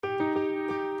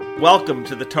Welcome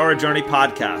to the Torah Journey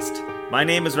Podcast. My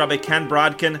name is Rabbi Ken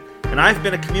Brodkin, and I've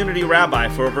been a community rabbi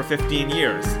for over 15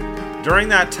 years. During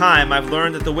that time, I've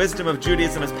learned that the wisdom of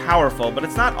Judaism is powerful, but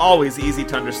it's not always easy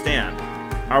to understand.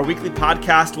 Our weekly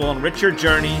podcast will enrich your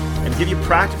journey and give you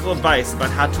practical advice about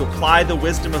how to apply the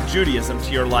wisdom of Judaism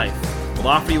to your life. We'll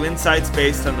offer you insights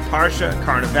based on the Parsha,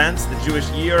 current events, the Jewish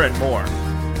year, and more.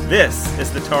 This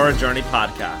is the Torah Journey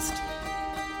Podcast.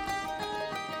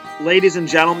 Ladies and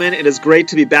gentlemen, it is great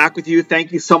to be back with you.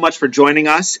 Thank you so much for joining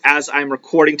us. As I'm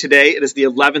recording today, it is the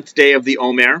 11th day of the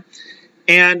Omer.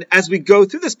 And as we go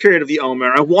through this period of the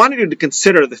Omer, I wanted you to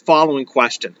consider the following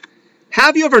question.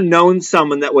 Have you ever known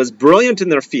someone that was brilliant in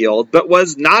their field, but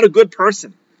was not a good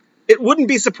person? It wouldn't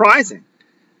be surprising.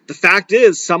 The fact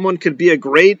is, someone could be a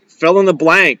great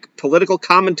fill-in-the-blank political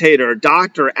commentator,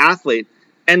 doctor, athlete,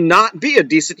 and not be a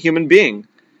decent human being.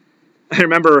 I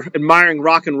remember admiring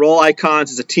rock and roll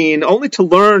icons as a teen, only to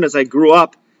learn as I grew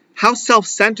up how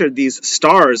self-centered these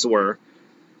stars were.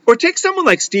 Or take someone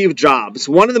like Steve Jobs,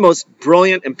 one of the most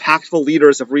brilliant, impactful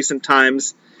leaders of recent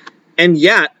times, and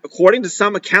yet, according to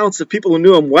some accounts of people who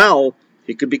knew him well,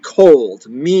 he could be cold,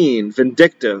 mean,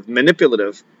 vindictive,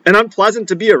 manipulative, and unpleasant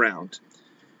to be around.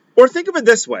 Or think of it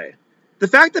this way. The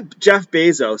fact that Jeff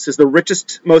Bezos is the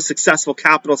richest, most successful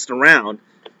capitalist around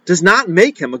does not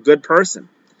make him a good person.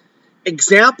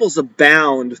 Examples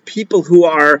abound of people who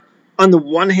are, on the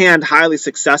one hand, highly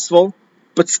successful,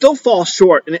 but still fall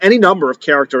short in any number of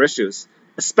character issues,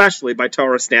 especially by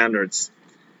Torah standards.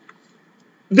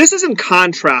 This is in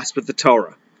contrast with the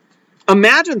Torah.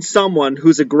 Imagine someone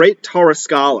who's a great Torah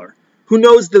scholar, who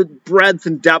knows the breadth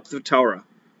and depth of Torah.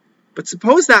 But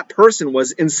suppose that person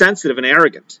was insensitive and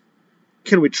arrogant.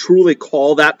 Can we truly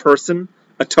call that person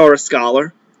a Torah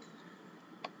scholar?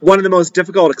 One of the most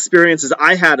difficult experiences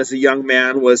I had as a young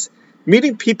man was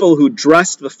meeting people who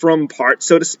dressed the frum part,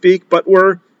 so to speak, but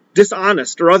were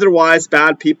dishonest or otherwise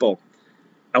bad people.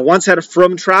 I once had a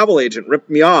frum travel agent rip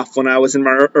me off when I was in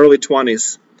my early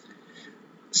 20s.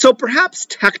 So perhaps,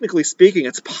 technically speaking,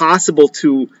 it's possible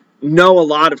to know a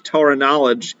lot of Torah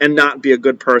knowledge and not be a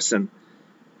good person.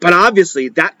 But obviously,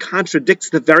 that contradicts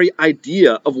the very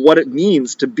idea of what it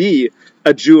means to be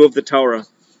a Jew of the Torah.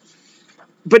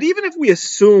 But even if we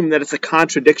assume that it's a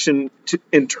contradiction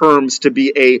in terms to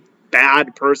be a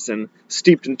bad person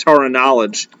steeped in Torah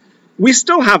knowledge, we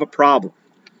still have a problem.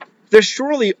 There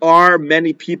surely are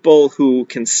many people who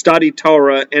can study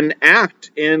Torah and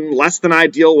act in less than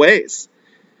ideal ways.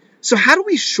 So how do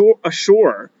we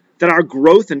assure that our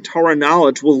growth in Torah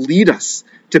knowledge will lead us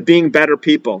to being better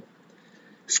people?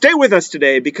 Stay with us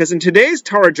today, because in today's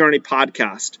Torah Journey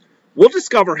podcast, we'll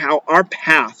discover how our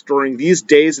path during these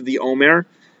days of the Omer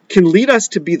can lead us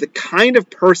to be the kind of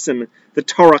person the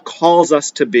Torah calls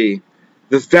us to be,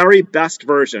 the very best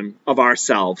version of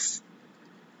ourselves.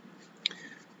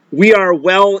 We are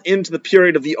well into the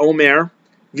period of the Omer.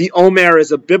 The Omer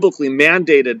is a biblically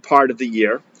mandated part of the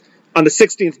year. On the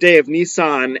 16th day of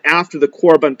Nisan, after the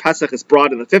Korban Pesach is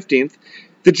brought on the 15th,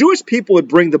 the Jewish people would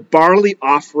bring the barley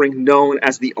offering known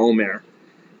as the Omer.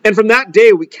 And from that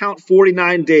day, we count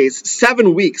 49 days,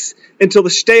 7 weeks, until the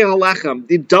Shtei HaLechem,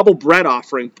 the double bread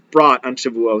offering brought on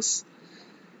Shavuos.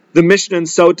 The Mishnah in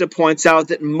Sota points out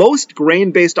that most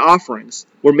grain-based offerings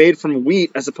were made from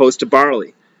wheat as opposed to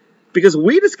barley, because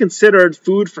wheat is considered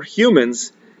food for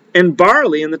humans, and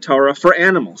barley in the Torah for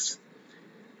animals.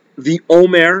 The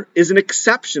Omer is an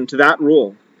exception to that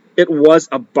rule. It was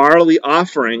a barley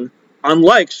offering,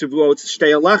 unlike Shavuot's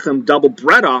Shtei HaLechem double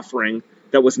bread offering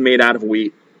that was made out of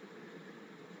wheat.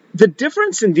 The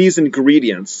difference in these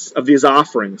ingredients of these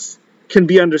offerings can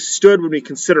be understood when we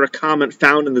consider a comment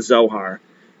found in the Zohar,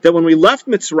 that when we left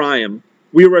Mitzrayim,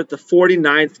 we were at the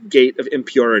 49th gate of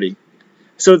impurity.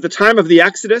 So at the time of the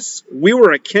Exodus, we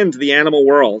were akin to the animal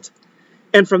world.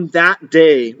 And from that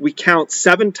day, we count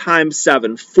 7 times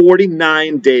 7,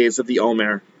 49 days of the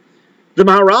Omer. The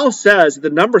Maharal says the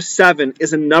number 7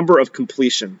 is a number of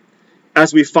completion,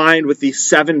 as we find with the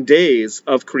 7 days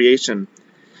of creation.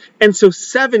 And so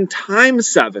 7 times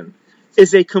 7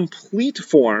 is a complete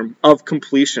form of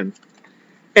completion.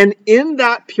 And in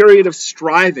that period of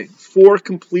striving for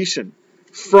completion,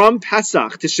 from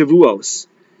Pesach to Shavuos,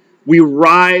 we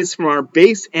rise from our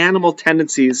base animal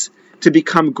tendencies to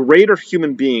become greater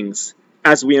human beings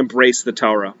as we embrace the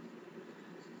Torah.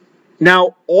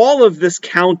 Now, all of this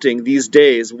counting these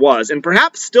days was, and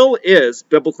perhaps still is,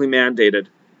 biblically mandated.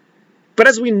 But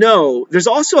as we know, there's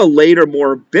also a later,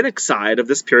 more rabbinic side of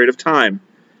this period of time.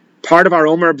 Part of our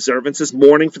Omer observance is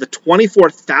mourning for the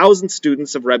 24,000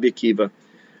 students of Rebbe Akiva.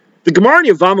 The Gemara in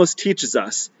Yevamos teaches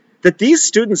us that these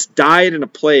students died in a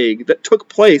plague that took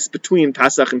place between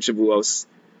Pesach and Shavuos.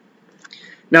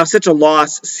 Now, such a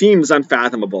loss seems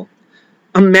unfathomable.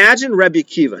 Imagine Rebbe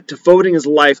Akiva devoting his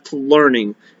life to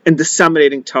learning and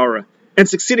disseminating Torah, and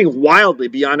succeeding wildly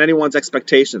beyond anyone's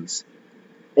expectations,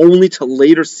 only to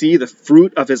later see the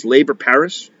fruit of his labor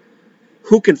perish?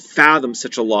 Who can fathom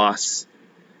such a loss?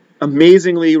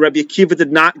 Amazingly, Rebbe Akiva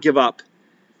did not give up.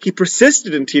 He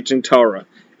persisted in teaching Torah,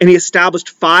 and he established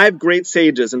 5 great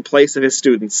sages in place of his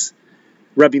students: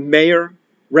 Rebbe Meir,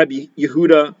 Rebbe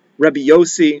Yehuda, Rebbe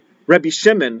Yossi, Rebbe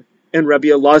Shimon, and Rebbe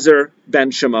Elazar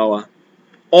ben Shemoah.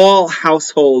 All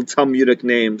household Talmudic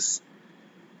names.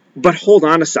 But hold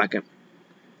on a second.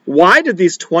 Why did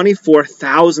these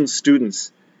 24,000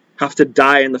 students have to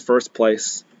die in the first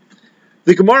place?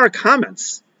 The Gemara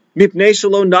comments, Mipnei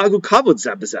shelo nagu kavod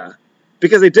zeh b'zeh,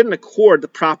 because they didn't accord the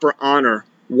proper honor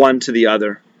one to the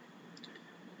other.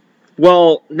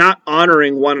 Well, not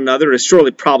honoring one another is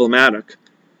surely problematic,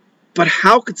 but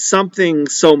how could something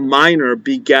so minor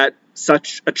beget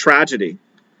such a tragedy?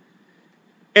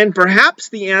 And perhaps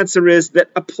the answer is that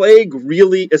a plague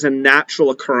really is a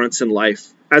natural occurrence in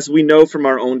life, as we know from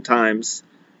our own times.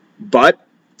 But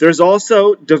there's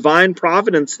also divine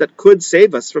providence that could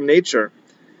save us from nature.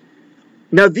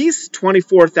 Now, these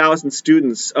 24,000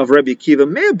 students of Rebbe Akiva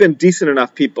may have been decent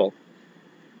enough people,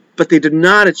 but they did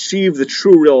not achieve the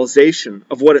true realization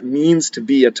of what it means to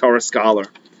be a Torah scholar.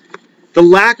 The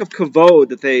lack of kavod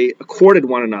that they accorded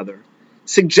one another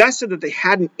suggested that they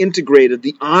hadn't integrated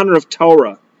the honor of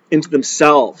Torah into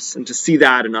themselves and to see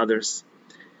that in others.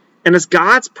 And as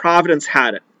God's providence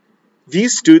had it,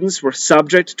 these students were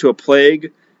subject to a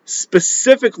plague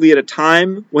specifically at a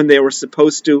time when they were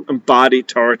supposed to embody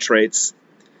Torah traits.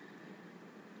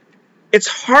 It's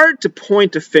hard to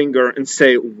point a finger and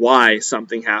say why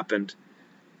something happened,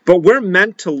 but we're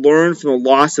meant to learn from the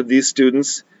loss of these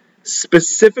students,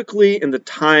 specifically in the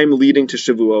time leading to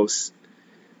Shavuos.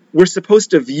 We're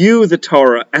supposed to view the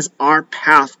Torah as our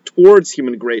path towards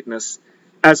human greatness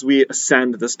as we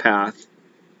ascend this path.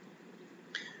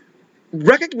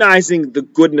 Recognizing the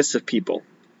goodness of people,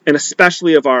 and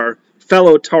especially of our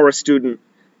fellow Torah student,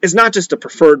 is not just a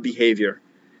preferred behavior.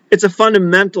 It's a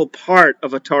fundamental part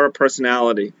of a Torah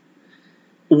personality.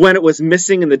 When it was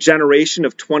missing in the generation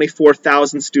of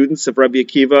 24,000 students of Rebbe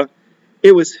Akiva,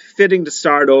 it was fitting to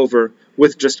start over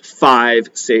with just 5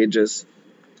 sages.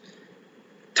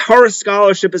 Torah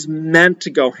scholarship is meant to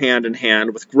go hand in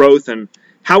hand with growth and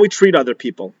how we treat other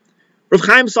people. Rav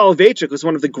Chaim Soloveitchik was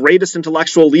one of the greatest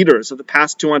intellectual leaders of the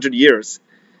past 200 years.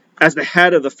 As the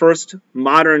head of the first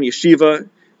modern yeshiva,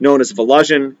 known as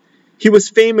Volozhin, he was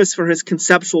famous for his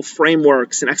conceptual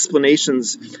frameworks and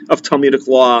explanations of Talmudic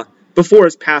law before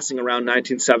his passing around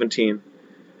 1917.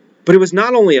 But he was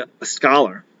not only a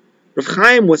scholar. Rav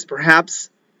Chaim was perhaps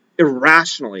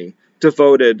irrationally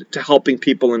devoted to helping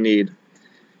people in need.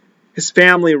 His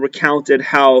family recounted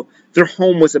how their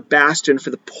home was a bastion for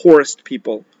the poorest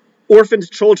people. Orphaned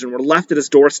children were left at his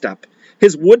doorstep.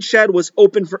 His woodshed was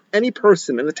open for any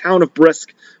person in the town of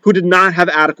Brisk who did not have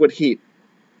adequate heat.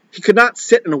 He could not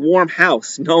sit in a warm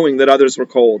house knowing that others were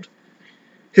cold.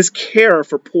 His care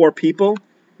for poor people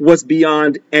was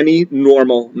beyond any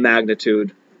normal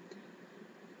magnitude.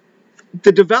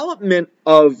 The development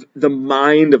of the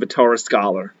mind of a Torah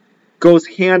scholar goes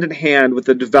hand in hand with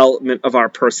the development of our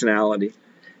personality.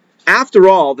 After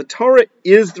all, the Torah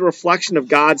is the reflection of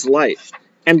God's light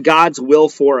and God's will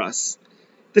for us.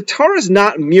 The Torah is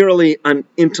not merely an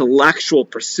intellectual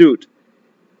pursuit.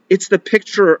 It's the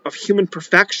picture of human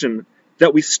perfection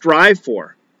that we strive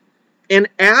for. And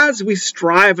as we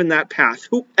strive in that path,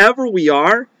 whoever we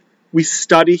are, we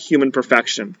study human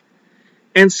perfection.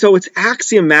 And so it's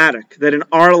axiomatic that in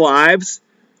our lives,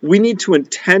 we need to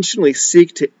intentionally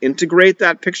seek to integrate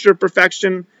that picture of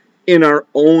perfection in our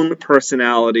own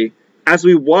personality as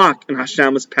we walk in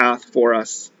Hashem's path for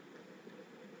us.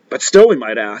 But still, we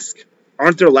might ask,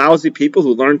 aren't there lousy people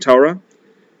who learn Torah?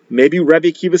 Maybe Rebbe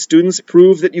Akiva students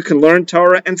prove that you can learn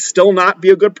Torah and still not be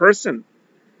a good person.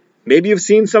 Maybe you've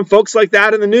seen some folks like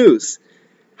that in the news.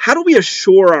 How do we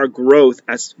assure our growth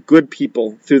as good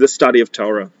people through the study of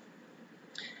Torah?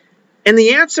 And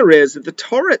the answer is that the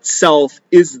Torah itself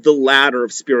is the ladder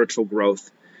of spiritual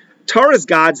growth. Torah is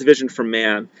God's vision for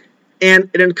man, and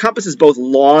it encompasses both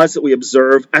laws that we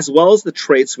observe as well as the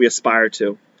traits we aspire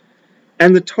to.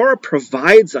 And the Torah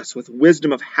provides us with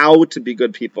wisdom of how to be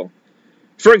good people.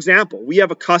 For example, we have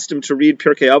a custom to read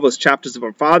Pirkei Avos, chapters of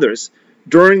our fathers,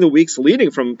 during the weeks leading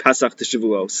from Pesach to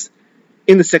Shavuos.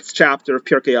 In the 6th chapter of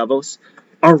Pirkei Avos,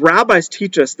 our rabbis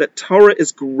teach us that Torah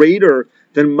is greater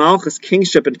than Malchus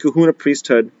kingship and Kahuna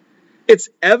priesthood. It's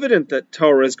evident that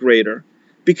Torah is greater,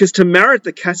 because to merit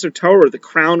the Keser Torah, the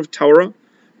crown of Torah,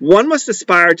 one must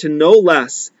aspire to no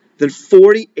less than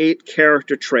 48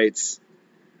 character traits.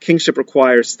 Kingship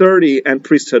requires 30 and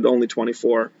priesthood only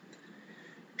 24.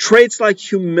 Traits like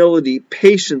humility,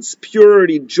 patience,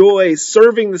 purity, joy,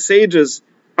 serving the sages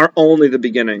are only the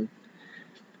beginning.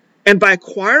 And by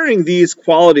acquiring these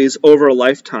qualities over a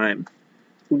lifetime,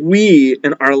 we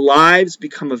in our lives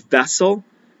become a vessel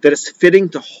that is fitting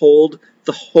to hold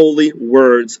the holy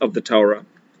words of the Torah.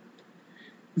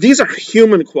 These are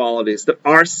human qualities that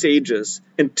our sages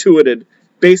intuited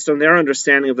based on their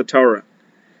understanding of the Torah.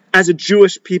 As a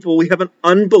Jewish people, we have an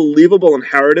unbelievable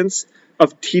inheritance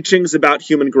of teachings about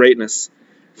human greatness.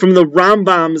 From the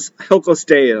Rambam's Hilchos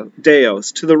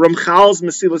Deos to the Ramchal's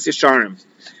Mesilas Yesharim.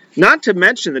 Not to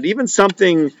mention that even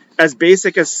something as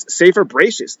basic as Sefer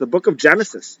Bereshis, the book of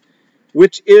Genesis,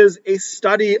 which is a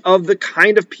study of the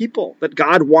kind of people that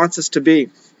God wants us to be.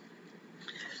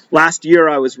 Last year,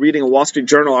 I was reading a Wall Street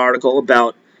Journal article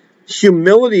about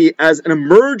humility as an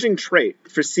emerging trait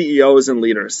for CEOs and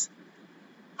leaders.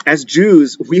 As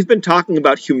Jews, we've been talking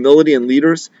about humility in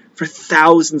leaders for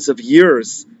thousands of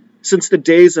years, since the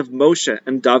days of Moshe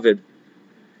and David.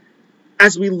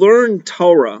 As we learn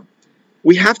Torah,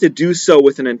 we have to do so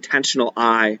with an intentional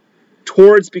eye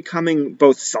towards becoming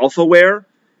both self-aware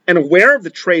and aware of the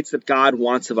traits that God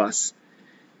wants of us.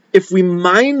 If we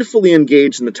mindfully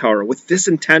engage in the Torah with this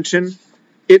intention,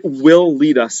 it will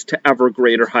lead us to ever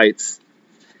greater heights.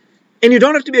 And you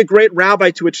don't have to be a great rabbi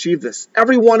to achieve this.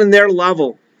 Everyone in their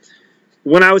level.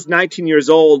 When I was 19 years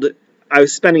old, I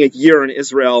was spending a year in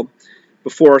Israel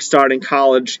before starting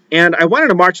college, and I went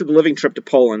on a March of the Living trip to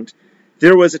Poland.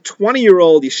 There was a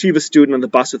 20-year-old yeshiva student on the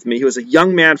bus with me. He was a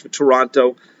young man from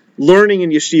Toronto, learning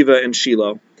in yeshiva in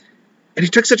Shiloh. And he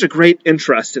took such a great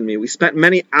interest in me. We spent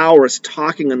many hours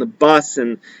talking on the bus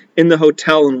and in the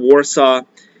hotel in Warsaw.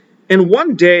 And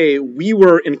one day, we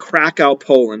were in Krakow,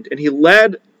 Poland, and he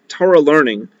led Torah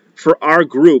learning for our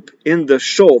group in the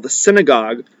shul, the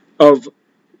synagogue of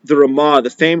the Ramah,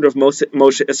 the famed of Moshe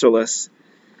Isserles.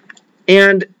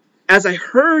 And as I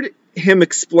heard him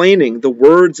explaining the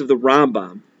words of the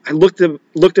Rambam, I looked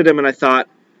at him and I thought,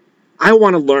 I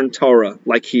want to learn Torah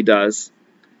like he does.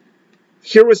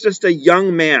 Here was just a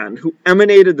young man who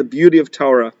emanated the beauty of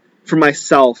Torah for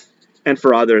myself and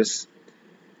for others.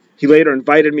 He later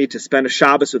invited me to spend a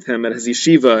Shabbos with him at his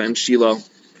yeshiva in Shiloh.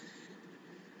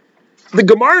 The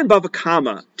Gemara in Bava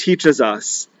Kama teaches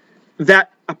us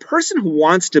that a person who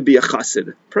wants to be a chassid,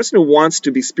 a person who wants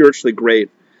to be spiritually great,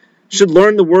 should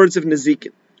learn the words of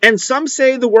Nezikin. And some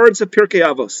say the words of Pirkei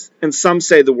Avos, and some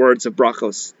say the words of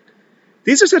Brachos.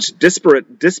 These are such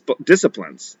disparate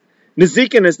disciplines.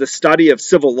 Nezikin is the study of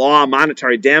civil law,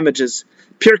 monetary damages.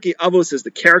 Pirkei Avos is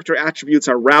the character attributes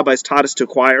our rabbis taught us to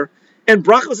acquire. And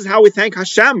Brachos is how we thank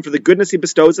Hashem for the goodness he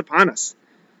bestows upon us.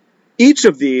 Each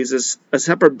of these is a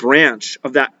separate branch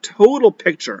of that total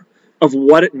picture of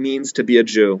what it means to be a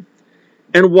Jew.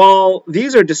 And while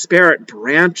these are disparate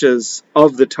branches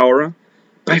of the Torah,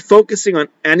 by focusing on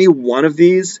any one of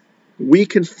these, we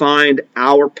can find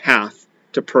our path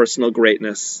to personal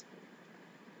greatness.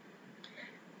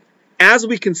 As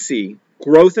we can see,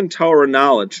 growth in Torah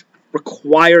knowledge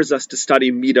requires us to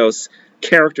study midos,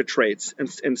 character traits,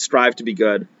 and strive to be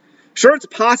good. Sure, it's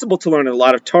possible to learn a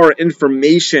lot of Torah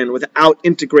information without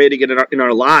integrating it in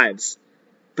our lives,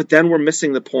 but then we're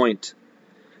missing the point.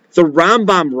 The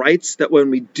Rambam writes that when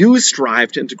we do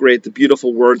strive to integrate the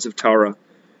beautiful words of Torah,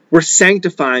 we're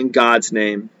sanctifying God's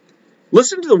name.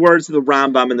 Listen to the words of the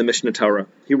Rambam in the Mishnah Torah.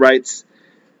 He writes,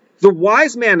 "The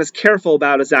wise man is careful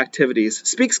about his activities,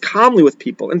 speaks calmly with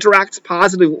people, interacts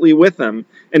positively with them,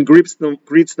 and greets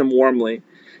them warmly.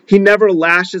 He never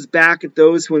lashes back at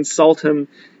those who insult him,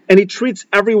 and he treats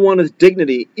everyone with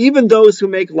dignity, even those who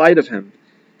make light of him.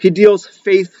 He deals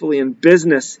faithfully in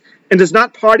business and does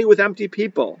not party with empty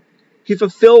people. He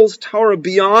fulfills Torah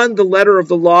beyond the letter of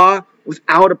the law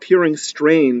without appearing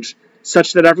strange,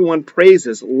 such that everyone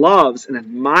praises, loves, and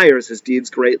admires his deeds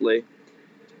greatly.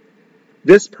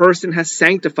 This person has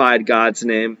sanctified God's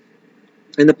name,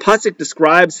 and the pasuk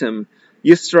describes him,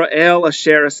 Yisrael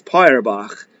asher espoir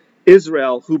bach,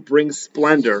 Israel who brings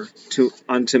splendor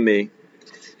unto me."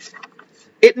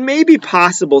 It may be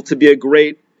possible to be a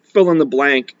great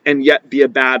fill-in-the-blank and yet be a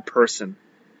bad person.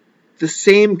 The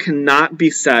same cannot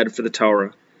be said for the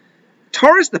Torah.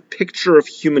 Torah is the picture of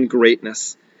human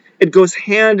greatness. It goes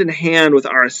hand in hand with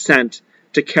our ascent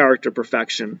to character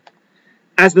perfection.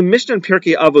 As the Mishnah in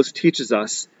Pirkei Avos teaches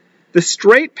us, the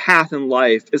straight path in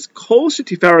life is kol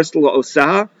shetiferes lo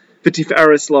osah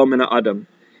v'tiferes lo min ha'adam.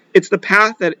 It's the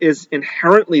path that is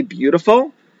inherently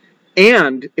beautiful,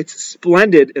 and it's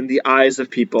splendid in the eyes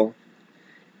of people.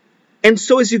 And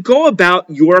so as you go about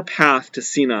your path to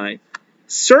Sinai,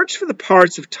 Search for the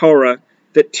parts of Torah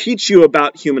that teach you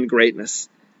about human greatness.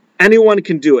 Anyone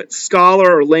can do it,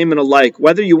 scholar or layman alike,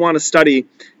 whether you want to study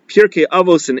Pirkei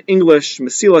Avos in English,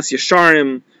 Mesilas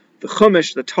Yesharim, the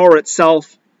Chumash, the Torah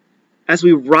itself. As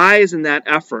we rise in that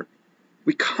effort,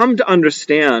 we come to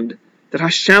understand that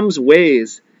Hashem's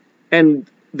ways and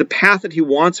the path that He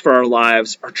wants for our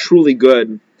lives are truly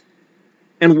good.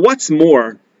 And what's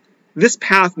more, this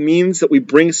path means that we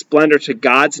bring splendor to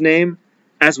God's name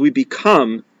as we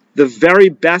become the very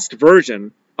best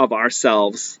version of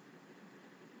ourselves.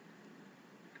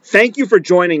 Thank you for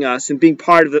joining us and being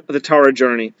part of the Torah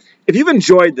journey. If you've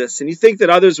enjoyed this and you think that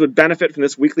others would benefit from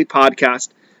this weekly podcast,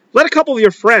 let a couple of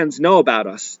your friends know about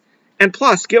us. And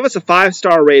plus, give us a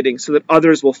 5-star rating so that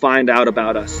others will find out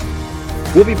about us.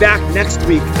 We'll be back next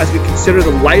week as we consider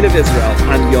the light of Israel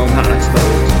on Yom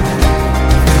HaAtzmaut.